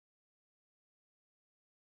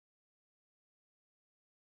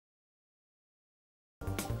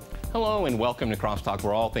Hello and welcome to Crosstalk,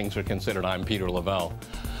 where all things are considered. I'm Peter Lavelle.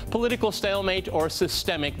 Political stalemate or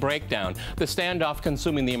systemic breakdown. The standoff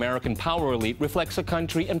consuming the American power elite reflects a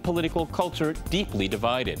country and political culture deeply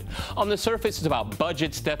divided. On the surface, it's about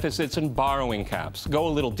budgets, deficits, and borrowing caps. Go a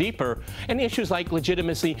little deeper, and issues like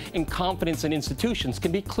legitimacy and confidence in institutions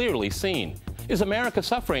can be clearly seen. Is America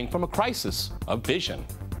suffering from a crisis of vision?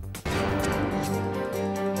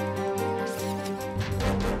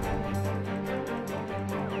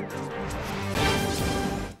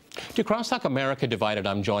 To Crosstalk America Divided,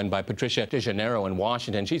 I'm joined by Patricia DeGennaro in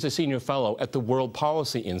Washington. She's a senior fellow at the World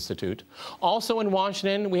Policy Institute. Also in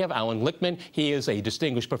Washington, we have Allan Lichtman. He is a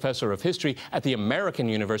distinguished professor of history at the American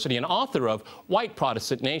University and author of White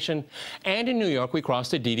Protestant Nation. And in New York, we cross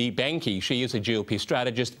to Benkie. She is a GOP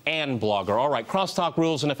strategist and blogger. All right, Crosstalk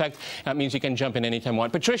rules in effect. That means you can jump in anytime you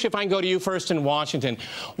want. Patricia, if I can go to you first in Washington.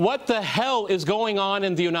 What the hell is going on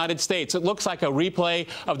in the United States? It looks like a replay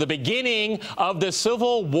of the beginning of the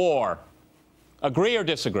Civil War. Agree or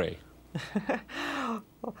disagree?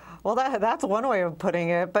 Well, that's one way of putting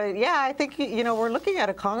it. But yeah, I think, you know, we're looking at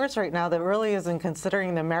a Congress right now that really isn't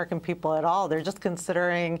considering the American people at all. They're just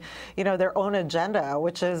considering, you know, their own agenda,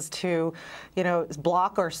 which is to, you know,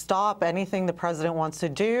 block or stop anything the president wants to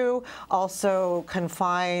do, also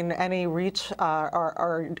confine any reach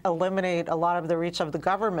or eliminate a lot of the reach of the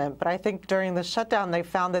government. But I think during the shutdown, they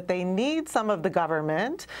found that they need some of the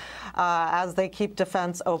government as they keep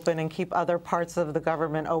defense open and keep other parts of the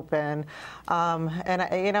government open. And,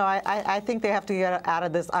 you know, I think they have to get out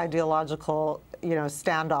of this ideological, you know,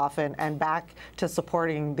 standoff and back to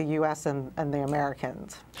supporting the U.S. and the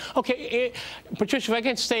Americans. Okay, Patricia, if I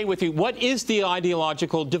can stay with you, what is the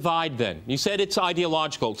ideological divide then? You said it's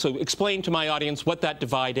ideological, so explain to my audience what that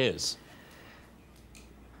divide is.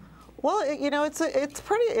 Well, you know, it's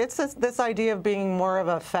this idea of being more of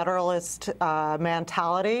a federalist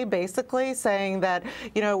mentality, basically saying that,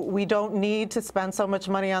 you know, we don't need to spend so much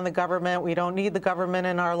money on the government. We don't need the government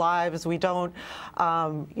in our lives. We don't,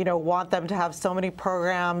 you know, want them to have so many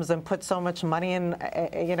programs and put so much money in,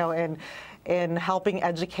 you know, in helping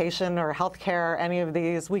education or healthcare, any of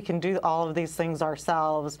these. We can do all of these things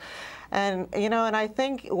ourselves. And, you know, and I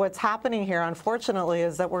think what's happening here, unfortunately,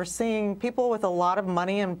 is that we're seeing people with a lot of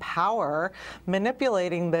money and power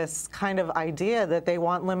manipulating this kind of idea that they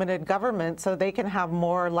want limited government so they can have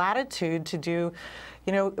more latitude to do,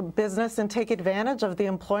 you know, business and take advantage of the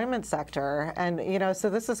employment sector. And, you know, so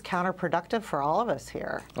this is counterproductive for all of us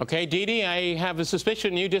here. Okay, Dee, I have a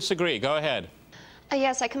suspicion you disagree. Go ahead.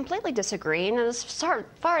 Yes, I completely disagree. And as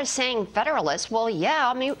far as saying federalist, well, yeah,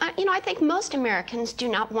 I mean, you know, I think most Americans do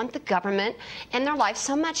not want the government in their life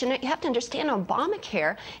so much. And you have to understand,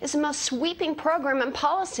 Obamacare is the most sweeping program and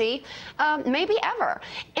policy maybe ever.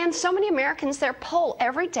 And so many Americans, they're poll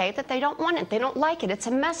every day that they don't want it. They don't like it. It's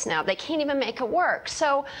a mess now. They can't even make it work.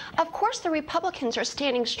 So, of course, the Republicans are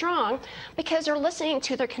standing strong because they're listening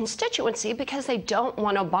to their constituency because they don't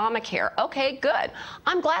want Obamacare. Okay, good.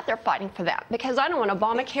 I'm glad they're fighting for that because I don't want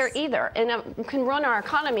Obamacare either, and it can run our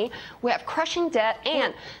economy. We have crushing debt,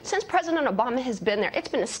 and since President Obama has been there, it's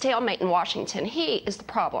been a stalemate in Washington. He is the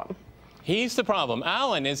problem. He's the problem.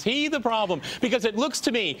 Allan, is he the problem? Because it looks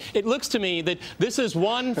to me that this is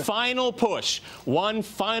one final push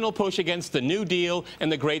against the New Deal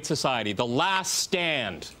and the Great Society, the last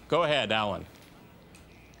stand. Go ahead, Allan.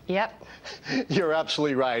 Yep. You're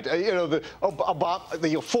absolutely right. You know, the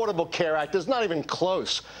Affordable Care Act is not even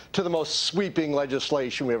close to the most sweeping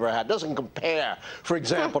legislation we ever had. It doesn't compare, for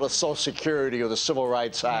example, to Social Security or the Civil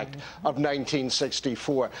Rights Act of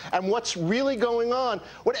 1964. And what's really going on,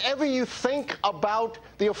 whatever you think about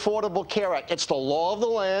the Affordable Care Act, it's the law of the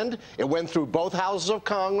land. It went through both houses of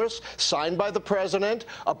Congress, signed by the president,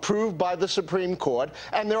 approved by the Supreme Court,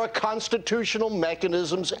 and there are constitutional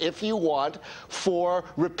mechanisms, if you want, for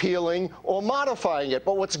repealing or modifying it.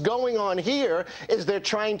 But what's going on here is they're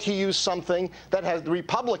trying to use something that has the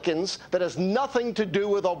Republicans that has nothing to do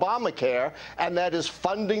with Obamacare, and that is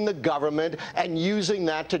funding the government and using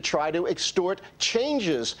that to try to extort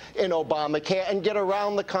changes in Obamacare and get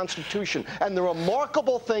around the Constitution. And the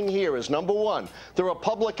remarkable thing here is, number one, the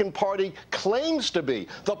Republican Party claims to be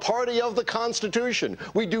the party of the Constitution.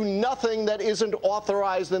 We do nothing that isn't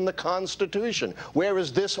authorized in the Constitution. Where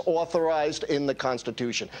is this authorized in the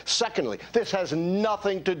Constitution? Secondly, this has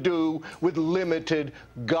nothing to do with limited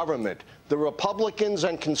government. the Republicans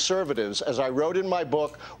and conservatives, as I wrote in my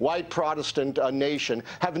book, White Protestant Nation,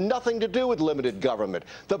 have nothing to do with limited government.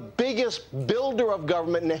 The biggest builder of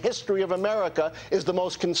government in the history of America is the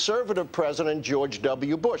most conservative president, George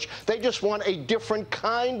W. Bush. They just want a different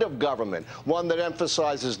kind of government, one that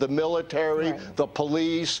emphasizes the military, the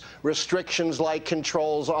police, restrictions like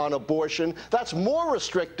controls on abortion. That's more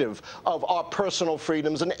restrictive of our personal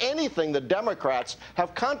freedoms than anything the Democrats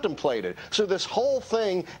have contemplated. So this whole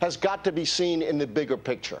thing has got to be seen in the bigger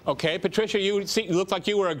picture. Okay, Patricia, you look like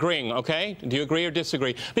you were agreeing, okay? Do you agree or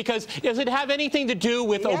disagree? Because does it have anything to do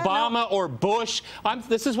with Obama or Bush?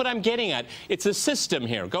 This is what I'm getting at. It's a system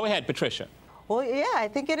here. Go ahead, Patricia. Well, yeah, I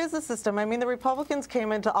think it is a system. I mean, the Republicans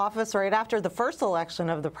came into office right after the first election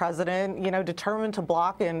of the president, you know, determined to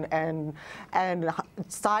block and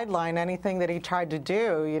sideline anything that he tried to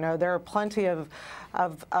do. You know, there are plenty of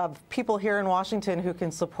people here in Washington who can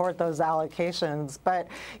support those allocations. But,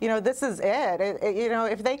 you know, this is it. You know,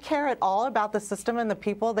 if they care at all about the system and the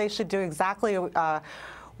people, they should do exactly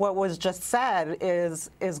what was just said, is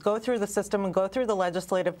go through the system and go through the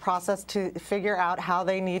legislative process to figure out how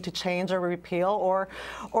they need to change or repeal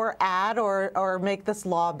or add or make this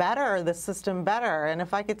law better, or the system better. And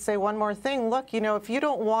if I could say one more thing, look, you know, if you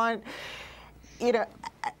don't want, you know,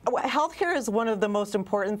 healthcare is one of the most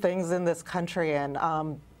important things in this country, and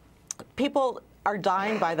people are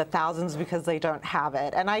dying by the thousands because they don't have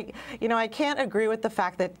it. And I can't agree with the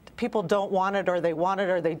fact that people don't want it or they want it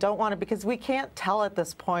or they don't want it, because we can't tell at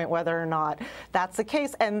this point whether or not that's the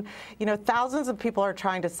case. And, you know, thousands of people are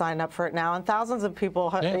trying to sign up for it now, and thousands of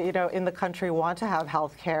people, you know, in the country want to have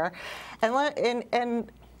health care.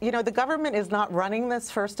 And you know, the government is not running this,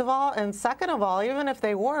 first of all. And second of all, even if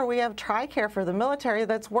they were, we have TRICARE for the military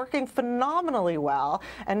that's working phenomenally well.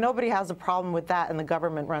 And nobody has a problem with that. And the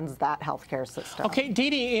government runs that healthcare system. Okay, Dee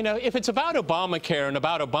Dee, you know, if it's about Obamacare and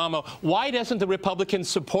about Obama, why doesn't the Republicans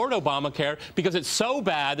support Obamacare? Because it's so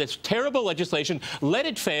bad, it's terrible legislation. Let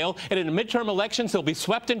it fail. And in the midterm elections, they'll be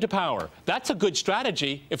swept into power. That's a good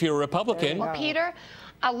strategy if you're a Republican. Well, Peter,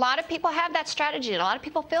 a lot of people have that strategy, and a lot of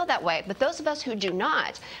people feel that way. But those of us who do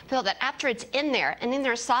not feel that after it's in there and in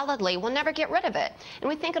there solidly, we'll never get rid of it. And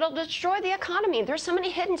we think it'll destroy the economy. There's so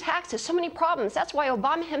many hidden taxes, so many problems. That's why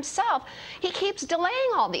Obama himself, he keeps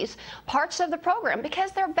delaying all these parts of the program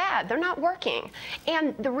because they're bad. They're not working.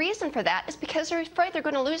 And the reason for that is because they're afraid they're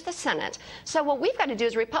going to lose the Senate. So what we've got to do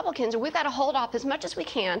as Republicans, we've got to hold off as much as we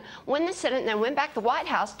can, win the Senate, and then win back the White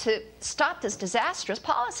House to stop this disastrous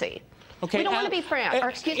policy. Okay, we don't want to be friends, or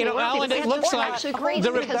excuse me, Allan, it looks like actually great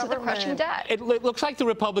because of the crushing debt. It looks like the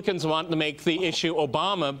Republicans want to make the issue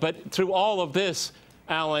Obama, but through all of this,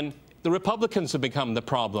 Allan, the Republicans have become the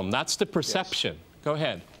problem. That's the perception. Yes. Go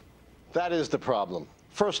ahead. That is the problem.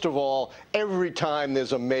 First of all, every time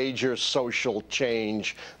there's a major social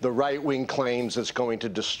change, the right wing claims it's going to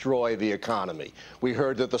destroy the economy. We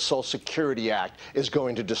heard that the Social Security Act is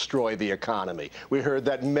going to destroy the economy. We heard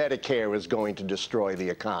that Medicare is going to destroy the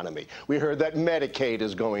economy. We heard that Medicaid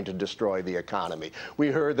is going to destroy the economy. We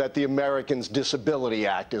heard that the Americans Disability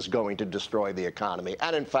Act is going to destroy the economy.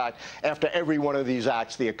 And in fact, after every one of these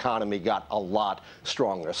acts, the economy got a lot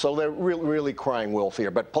stronger. So they're really crying wolf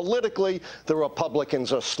here. But politically, the Republicans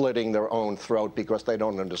are slitting their own throat because they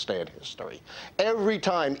don't understand history. Every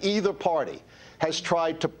time either party has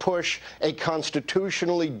tried to push a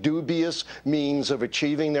constitutionally dubious means of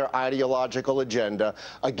achieving their ideological agenda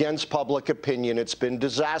against public opinion, it's been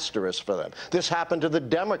disastrous for them. This happened to the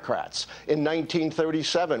Democrats in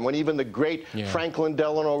 1937, when even the great Franklin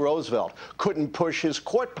Delano Roosevelt couldn't push his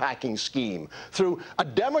court-packing scheme through a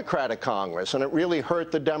Democratic Congress, and it really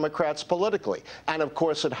hurt the Democrats politically. And of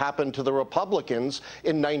course, it happened to the Republicans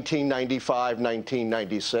in 1995,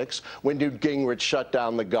 1996, when Newt Gingrich shut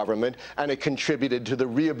down the government, and it contributed to the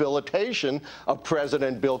rehabilitation of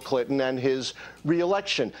President Bill Clinton and his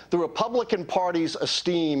re-election. The Republican Party's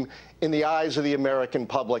esteem in the eyes of the American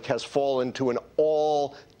public has fallen to an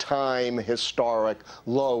all-time historic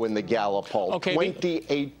low in the Gallup poll.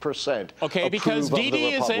 28%. Okay, because Dee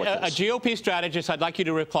Dee is a GOP strategist. I'd like you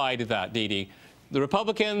to reply to that, Dee Dee. The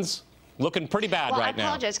Republicans looking pretty bad right now. I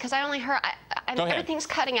apologize, because I only heard, everything's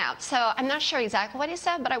cutting out. So I'm not sure exactly what he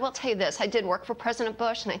said, but I will tell you this. I did work for President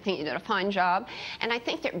Bush, and I think you did a fine job. And I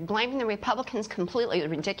think that blaming the Republicans completely is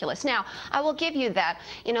ridiculous. Now, I will give you that,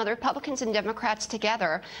 you know, the Republicans and Democrats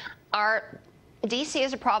together are... D.C.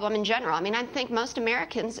 is a problem in general. I mean, I think most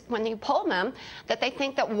Americans, when you poll them, that they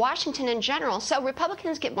think that Washington in general, so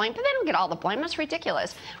Republicans get blamed, but they don't get all the blame. That's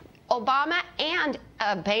ridiculous. Obama and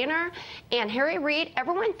Boehner and Harry Reid,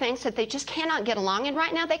 everyone thinks that they just cannot get along, and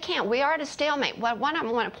right now they can't. We are at a stalemate. What I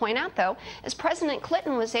want to point out, though, is President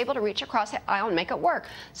Clinton was able to reach across the aisle and make it work.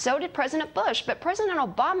 So did President Bush, but President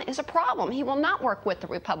Obama is a problem. He will not work with the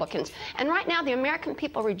Republicans, and right now the American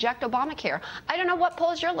people reject Obamacare. I don't know what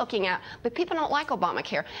polls you're looking at, but people don't like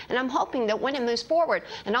Obamacare, and I'm hoping that when it moves forward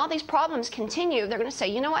and all these problems continue, they're going to say,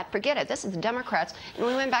 you know what, forget it. This is the Democrats, and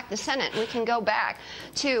we went back to the Senate, and we can go back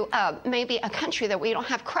to maybe a country that we don't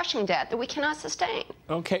have crushing debt that we cannot sustain.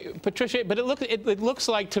 Okay, Patricia, but it looks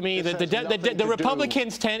like to me that the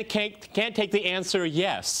Republicans can't take the answer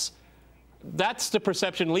yes. That's the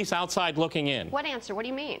perception, at least outside looking in. What answer? What do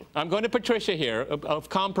you mean? I'm going to Patricia here of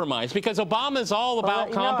compromise, because Obama's all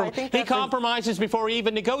about compromise. He compromises before he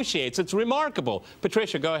even negotiates. It's remarkable.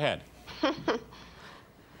 Patricia, go ahead.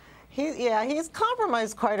 He's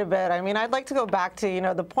compromised quite a bit. I mean, I'd like to go back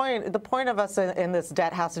to, the point of us in this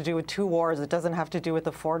debt has to do with two wars. It doesn't have to do with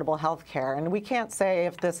affordable health care. And we can't say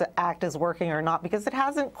if this act is working or not, because it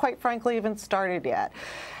hasn't, quite frankly, even started yet.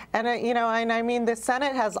 And, and I mean, the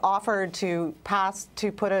Senate has offered to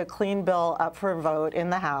put a clean bill up for a vote in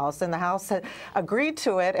the House, and the House had agreed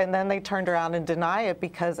to it, and then they turned around and deny it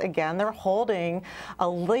because, again, they're holding a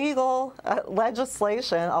legal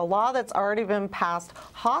legislation, a law that's already been passed,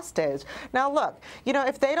 hostage. Now, look,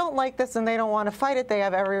 if they don't like this and they don't want to fight it, they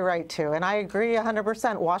have every right to. And I agree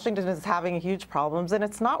 100%. Washington is having huge problems, and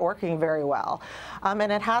it's not working very well.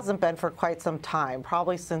 And it hasn't been for quite some time,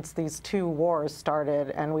 probably since these two wars started,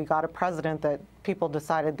 and we got a president that people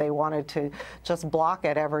decided they wanted to just block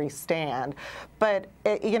at every stand. But,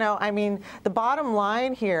 I mean, the bottom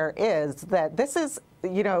line here is that this is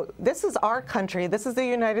our country. This is the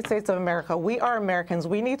United States of America. We are Americans.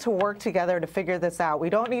 We need to work together to figure this out. We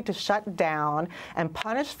don't need to shut down and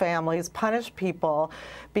punish families, punish people,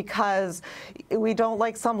 because we don't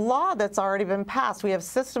like some law that's already been passed. We have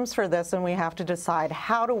systems for this, and we have to decide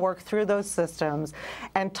how to work through those systems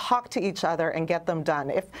and talk to each other and get them done.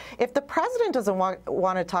 If the president doesn't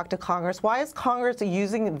want to talk to Congress, why is Congress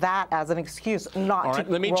using that as an excuse not to?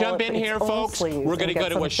 Let me jump in here, folks. We're going to go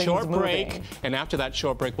to a short break, and after that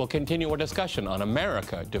short break, we'll continue our discussion on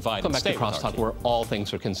America Divided. Welcome back to Crosstalk, where all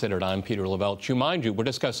things are considered. I'm Peter Lavelle. To remind you, we're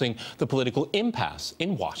discussing the political impasse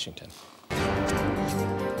in Washington.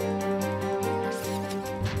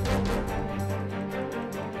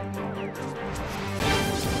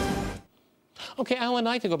 Okay, Allan,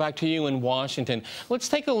 I'd like to go back to you in Washington. Let's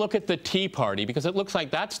take a look at the Tea Party, because it looks like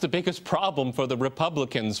that's the biggest problem for the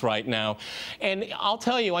Republicans right now. And I'll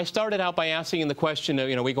tell you, I started out by asking the question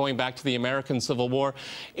of, we going back to the American Civil War.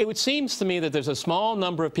 It seems to me that there's a small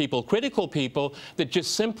number of people, critical people, that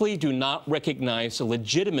just simply do not recognize the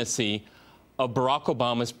legitimacy of Barack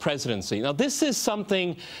Obama's presidency. Now, this is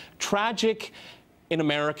something tragic in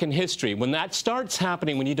American history. When that starts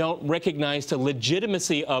happening, when you don't recognize the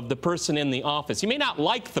legitimacy of the person in the office, you may not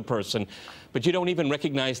like the person, but you don't even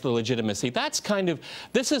recognize the legitimacy.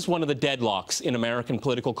 This is one of the deadlocks in American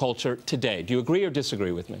political culture today. Do you agree or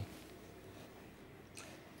disagree with me?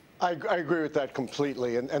 I agree with that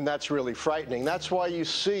completely, and that's really frightening. That's why you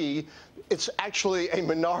see it's actually a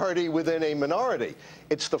minority within a minority.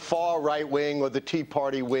 It's the far right wing or the Tea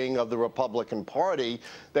Party wing of the Republican Party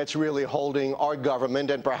that's really holding our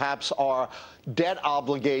government and perhaps our debt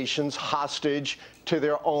obligations hostage to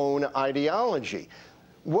their own ideology.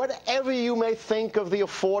 Whatever you may think of the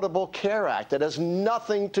Affordable Care Act, it has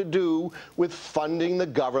nothing to do with funding the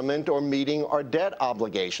government or meeting our debt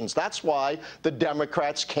obligations. That's why the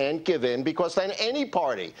Democrats can't give in, because then any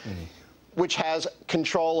party which has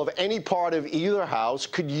control of any part of either house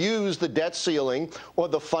could use the debt ceiling or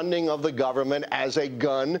the funding of the government as a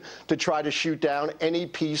gun to try to shoot down any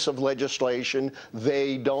piece of legislation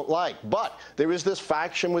they don't like. But there is this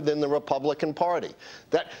faction within the Republican Party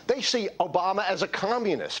that they see Obama as a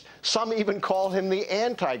communist. Some even call him the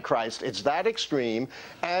Antichrist. It's that extreme,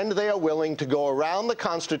 and they are willing to go around the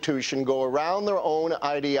Constitution, go around their own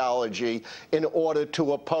ideology in order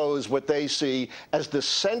to oppose what they see as the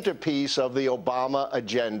centerpiece of the Obama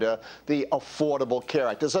agenda, the Affordable Care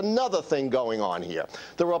Act. There's another thing going on here.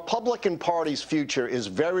 The Republican Party's future is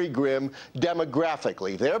very grim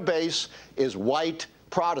demographically. Their base is white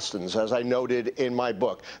Protestants, as I noted in my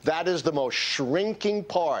book. That is the most shrinking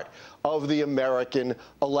part of the American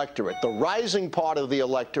electorate. The rising part of the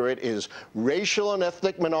electorate is racial and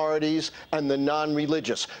ethnic minorities and the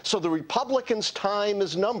non-religious. So the Republicans' time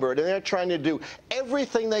is numbered, and they're trying to do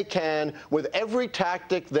everything they can with every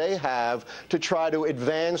tactic they have to try to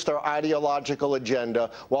advance their ideological agenda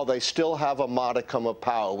while they still have a modicum of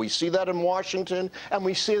power. We see that in Washington, and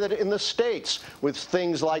we see that in the states with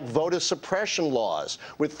things like voter suppression laws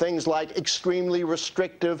with things like extremely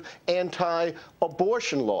restrictive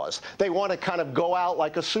anti-abortion laws. They want to kind of go out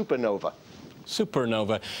like a supernova.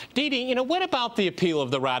 Supernova. Dee, you know, what about the appeal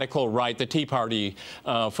of the radical right, the Tea Party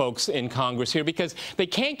folks in Congress here? Because they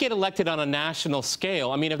can't get elected on a national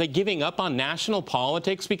scale. I mean, are they giving up on national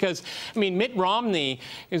politics? Because, I mean, Mitt Romney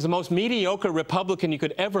is the most mediocre Republican you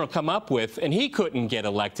could ever come up with, and he couldn't get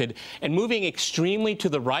elected. And moving extremely to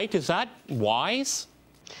the right, is that wise?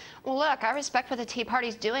 Well, look, I respect what the Tea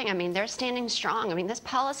Party's doing. I mean, they're standing strong. I mean, this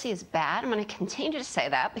policy is bad. I'm going to continue to say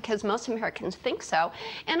that because most Americans think so.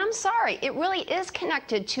 And I'm sorry, it really is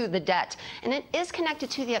connected to the debt, and it is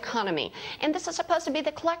connected to the economy. And this is supposed to be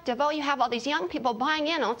the collective. Oh, you have all these young people buying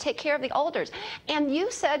in. I'll take care of the elders. And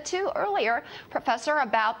you said, too, earlier, Professor,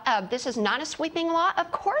 about this is not a sweeping law.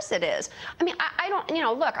 Of course it is. I mean, I don't, you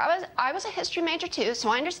know, look, I was a history major, too, so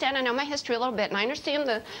I understand. I know my history a little bit, and I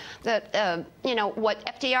understand you know, what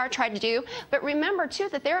FDR tried to do. But remember, too,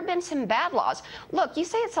 that there have been some bad laws. Look, you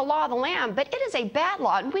say it's a law of the land, but it is a bad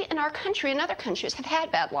law. And we in our country and other countries have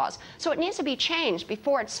had bad laws. So it needs to be changed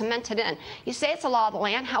before it's cemented in. You say it's a law of the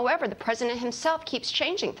land. However, the president himself keeps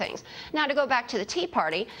changing things. Now, to go back to the Tea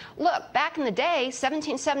Party, look, back in the day,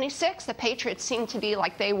 1776, the Patriots seemed to be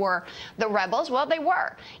like they were the rebels. Well, they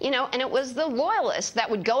were, you know, and it was the loyalists that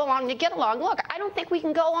would go along to get along. Look, I don't think we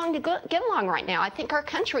can go along to get along right now. I think our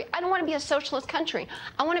country, I don't want to be a socialist country.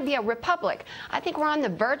 I want to be a republic. I think we're on the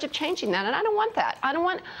verge of changing that, and I don't want that. I don't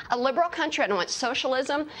want a liberal country. I don't want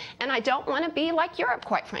socialism, and I don't want to be like Europe,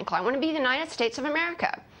 quite frankly. I want to be the United States of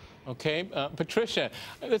America. Okay, Patricia,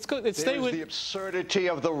 let's go. Let's stay with the absurdity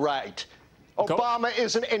of the right. Obama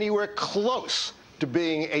isn't anywhere close to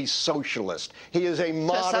being a socialist. He is a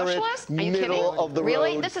moderate, middle of the road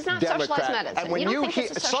Really? This is not Democrat. socialized medicine. And when you hear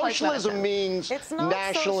socialism means it's not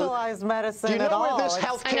national socialized medicine. Do you know at all. where this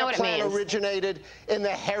health care plan originated? In the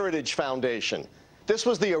Heritage Foundation. This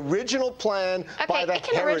was the original plan by the Heritage Foundation.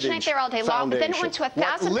 It can originate there all day long, but then it went to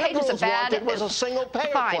 1,000 pages of bad. It was a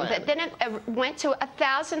single-payer plan. But then it went to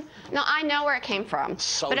 1,000. No, I know where it came from.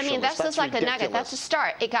 But I mean, that's just like a nugget. That's a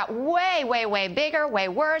start. It got way, way, way bigger, way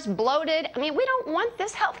worse, bloated. I mean, we don't want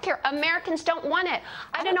this health care. Americans don't want it.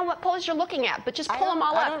 I don't know what polls you're looking at, but just pull them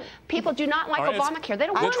all up. People do not like Obamacare. They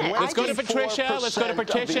don't want it. Let's go to Patricia. Let's go to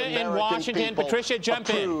Patricia in Washington. Patricia, jump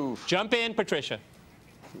in. Jump in, Patricia.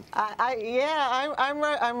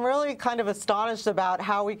 I'm really kind of astonished about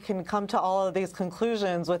how we can come to all of these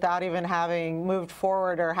conclusions without even having moved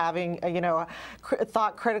forward or having, you know,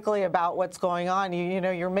 thought critically about what's going on. You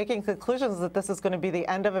know, you're making conclusions that this is going to be the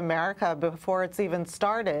end of America before it's even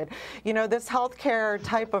started. You know, this healthcare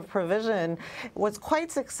type of provision was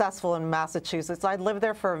quite successful in Massachusetts. I lived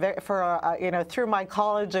there for you know, through my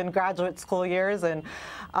college and graduate school years, and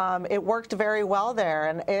it worked very well there.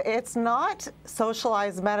 And it's not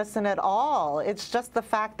socialized medicine at all. It's just the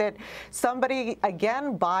fact that somebody,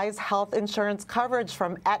 again, buys health insurance coverage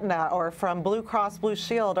from Aetna or from Blue Cross Blue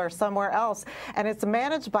Shield or somewhere else, and it's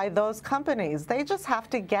managed by those companies. They just have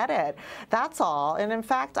to get it. That's all. And in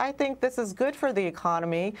fact, I think this is good for the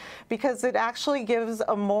economy because it actually gives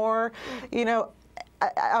a more, you know,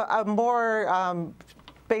 a more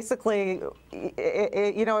basically,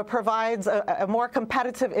 you know, it provides a more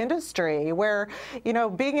competitive industry where, you know,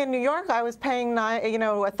 being in New York, I was paying, you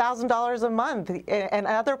know, $1,000 a month, and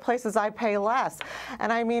other places I pay less.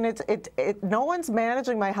 And I mean, no one's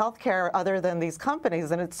managing my health care other than these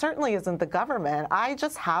companies, and it certainly isn't the government. I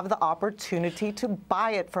just have the opportunity to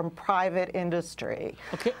buy it from private industry.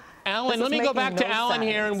 Okay. Allan, let me go back to Allan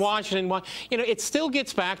here in Washington. You know, it still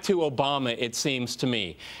gets back to Obama, it seems to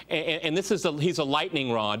me. And this is he's a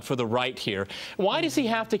lightning rod for the right here. Why does he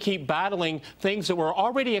have to keep battling things that were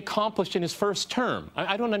already accomplished in his first term?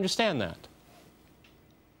 I don't understand that.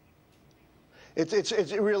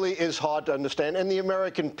 It really is hard to understand, and the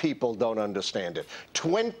American people don't understand it.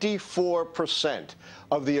 24%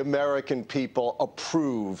 of the American people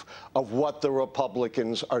approve of what the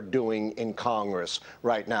Republicans are doing in Congress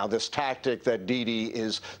right now, this tactic that Dee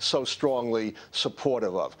is so strongly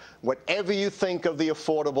supportive of. Whatever you think of the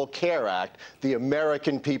Affordable Care Act, the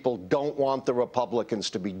American people don't want the Republicans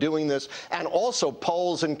to be doing this. And also,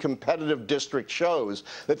 polls in competitive districts shows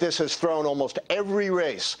that this has thrown almost every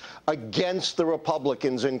race against the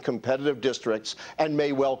Republicans in competitive districts and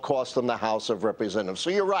may well cost them the House of Representatives. So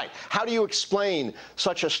you're right. How do you explain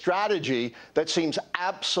such a strategy that seems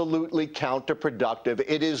absolutely counterproductive?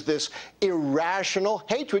 It is this irrational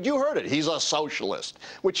hatred. You heard it. He's a socialist,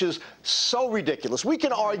 which is so ridiculous. We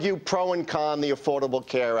can argue pro and con the Affordable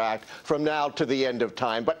Care Act from now to the end of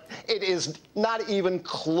time, but it is not even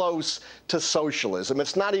close to socialism.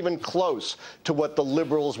 It's not even close to what the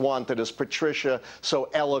liberals wanted, as Patricia so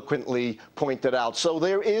eloquently pointed pointed out. So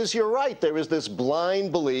there is, you're right, there is this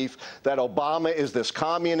blind belief that Obama is this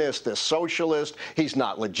communist, this socialist. He's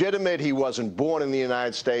not legitimate. He wasn't born in the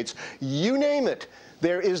United States. You name it.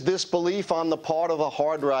 There is this belief on the part of the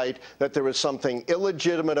hard right that there is something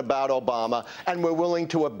illegitimate about Obama, and we're willing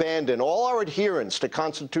to abandon all our adherence to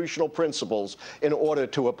constitutional principles in order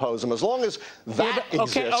to oppose him. As long as that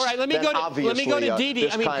exists, okay, all right, let me go to Didi.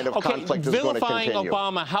 This kind of conflict is going to continue.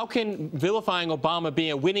 Obama, how can vilifying Obama be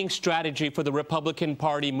a winning strategy for the Republican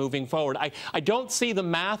Party moving forward? I don't see the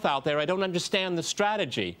math out there. I don't understand the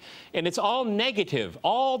strategy. And it's all negative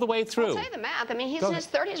all the way through. I'll tell you the math. I mean, he's in his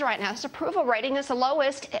 30s right now. His approval rating is the lowest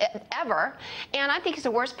ever, and I think he's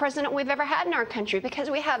the worst president we've ever had in our country because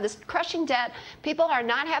we have this crushing debt. People are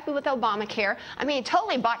not happy with Obamacare. I mean, he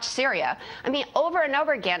totally botched Syria. I mean, over and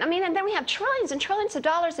over again. I mean, and then we have trillions and trillions of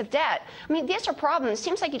dollars of debt. I mean, these are problems. It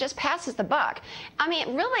seems like he just passes the buck. I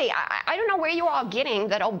mean, really, I don't know where you're all getting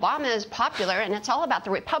that Obama is popular and it's all about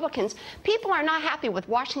the Republicans. People are not happy with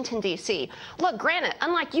Washington, D.C. Look, granted,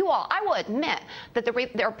 unlike you all, I will admit that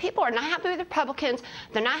there are people who are not happy with Republicans.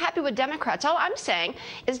 They're not happy with Democrats. All I'm saying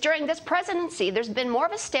is during this presidency, there's been more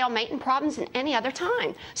of a stalemate and problems than any other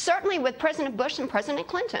time, certainly with President Bush and President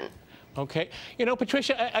Clinton. Okay. You know,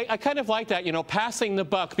 Patricia, I kind of like that, you know, passing the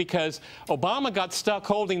buck, because Obama got stuck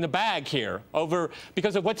holding the bag here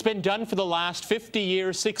because of what's been done for the last 50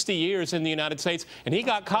 years, 60 years in the United States, and he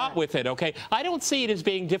got caught with it, okay? I don't see it as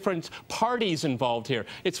being different parties involved here.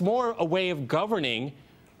 It's more a way of governing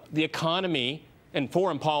the economy and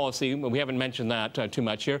foreign policy. We haven't mentioned that too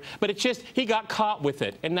much here, but it's just he got caught with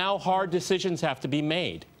it, and now hard decisions have to be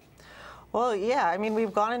made. Well, yeah, I mean,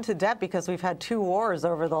 we've gone into debt because we've had 2 wars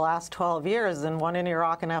over the last 12 years, and one in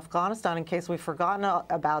Iraq and Afghanistan, in case we've forgotten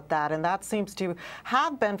about that. And that seems to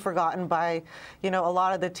have been forgotten by, you know, a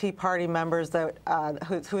lot of the Tea Party members that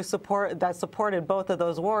supported both of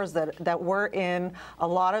those wars, that were in a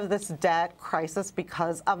lot of this debt crisis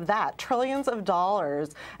because of that. Trillions of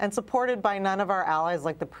dollars, and supported by none of our allies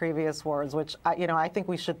like the previous wars, which, you know, I think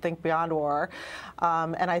we should think beyond war.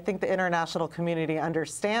 And I think the international community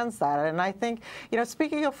understands that. And I think, you know,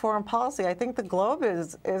 speaking of foreign policy, I think the globe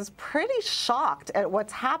is pretty shocked at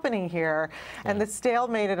what's happening here and the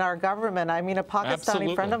stalemate in our government. I mean, a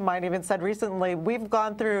Pakistani friend of mine even said recently, we've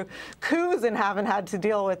gone through coups and haven't had to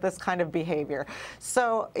deal with this kind of behavior.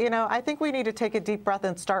 So, you know, I think we need to take a deep breath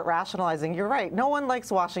and start rationalizing. You're right. No one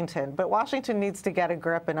likes Washington, but Washington needs to get a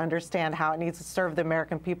grip and understand how it needs to serve the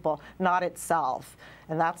American people, not itself.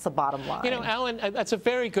 And that's the bottom line. You know, Allan, that's a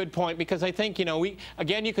very good point, because I think, you know,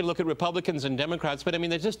 again, you could look at Republicans and Democrats, but I mean,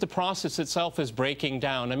 there's just the process itself is breaking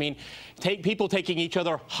down. I mean, people taking each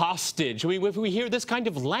other hostage. We hear this kind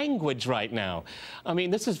of language right now. I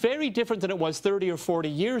mean, this is very different than it was 30 or 40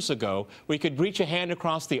 years ago, where you could reach a hand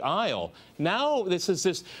across the aisle. Now, this is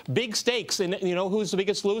this big stakes, and you know, who's the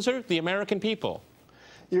biggest loser? The American people.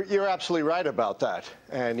 You're absolutely right about that.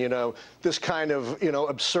 And, you know, this kind of, you know,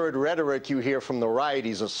 absurd rhetoric you hear from the right,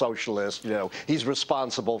 he's a socialist, you know, he's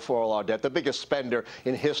responsible for all our debt. The biggest spender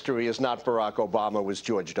in history is not Barack Obama, it was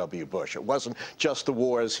George W. Bush. It wasn't just the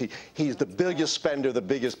wars. He's the biggest spender, the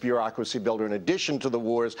biggest bureaucracy builder, in addition to the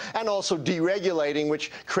wars, and also deregulating,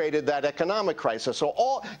 which created that economic crisis. So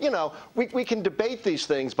all, you know, we can debate these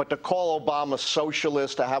things, but to call Obama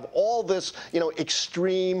socialist, to have all this, you know,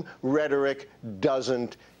 extreme rhetoric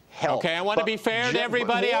doesn't help. Okay, I want to be fair to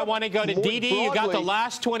everybody. I want to go to Didi. You got the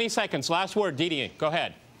last 20 seconds. Last word, Didi. Go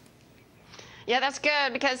ahead. Yeah, that's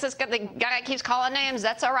good, because the guy keeps calling names.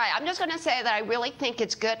 That's all right. I'm just going to say that I really think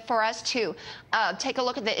it's good for us to take a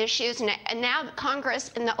look at the issues. And now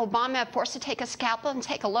Congress and Obama are forced to take a scalpel and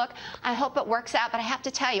take a look. I hope it works out. But I have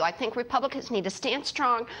to tell you, I think Republicans need to stand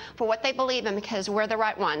strong for what they believe in, because we're the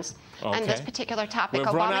right ones. Okay. On this particular topic,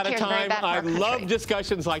 We've run out of Obamacare is very bad for our country. I love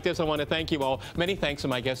discussions like this. I want to thank you all. Many thanks to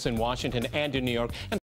my guests in Washington and in New York.